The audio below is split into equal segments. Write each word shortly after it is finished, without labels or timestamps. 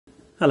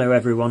Hello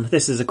everyone,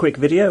 this is a quick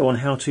video on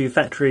how to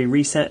factory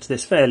reset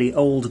this fairly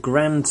old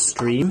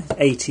Grandstream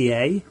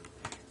HT,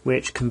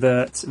 which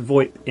converts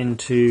VoIP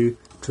into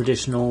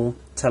traditional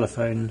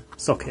telephone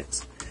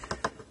sockets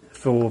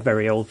for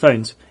very old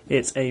phones.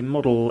 It's a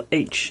model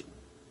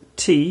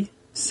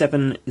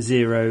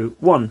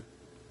HT701.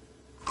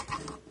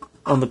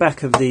 On the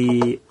back of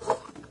the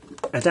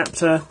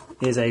adapter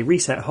is a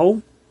reset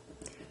hole,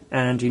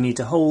 and you need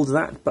to hold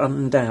that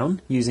button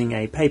down using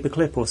a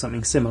paperclip or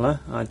something similar.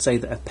 I'd say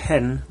that a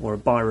pen or a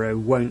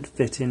biro won't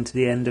fit into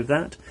the end of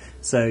that,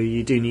 so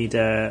you do need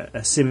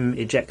a SIM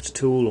eject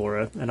tool or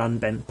an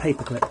unbent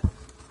paperclip.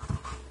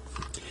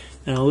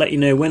 And I'll let you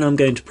know when I'm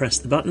going to press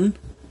the button,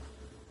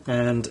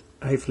 and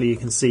hopefully you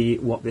can see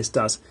what this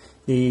does.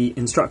 The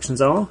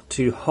instructions are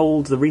to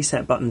hold the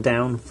reset button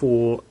down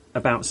for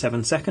about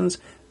 7 seconds,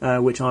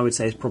 which I would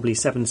say is probably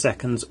 7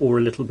 seconds or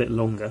a little bit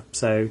longer.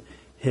 So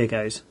here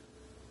goes.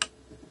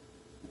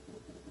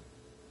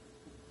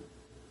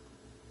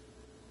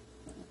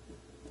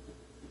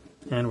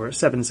 And we're at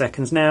 7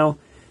 seconds now.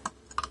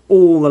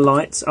 All the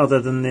lights, other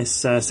than this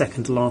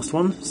second to last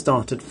one,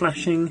 started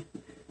flashing,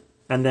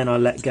 and then I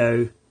let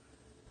go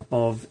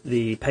of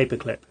the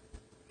paperclip.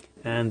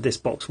 And this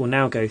box will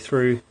now go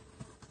through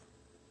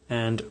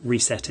and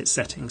reset its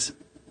settings.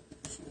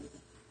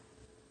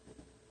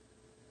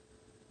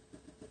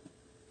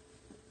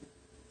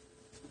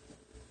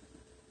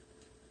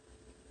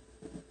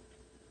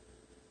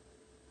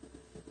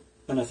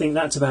 And I think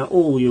that's about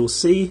all you'll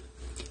see.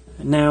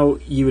 Now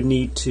you would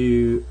need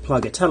to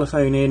plug a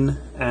telephone in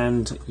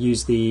and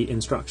use the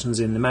instructions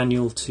in the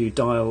manual to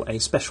dial a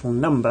special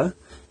number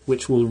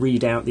which will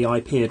read out the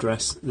IP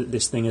address that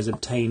this thing has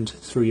obtained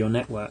through your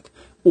network.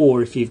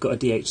 Or if you've got a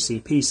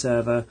DHCP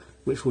server,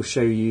 which will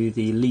show you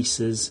the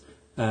leases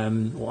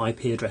or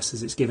IP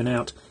addresses it's given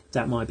out,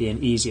 that might be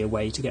an easier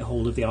way to get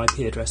hold of the IP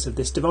address of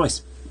this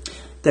device.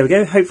 There we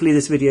go. Hopefully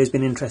this video has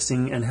been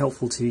interesting and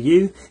helpful to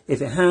you.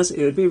 If it has,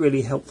 it would be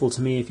really helpful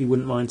to me if you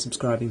wouldn't mind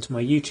subscribing to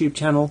my YouTube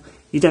channel.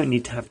 You don't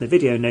need to have the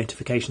video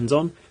notifications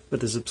on, but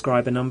the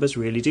subscriber numbers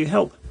really do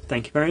help.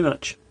 Thank you very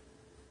much.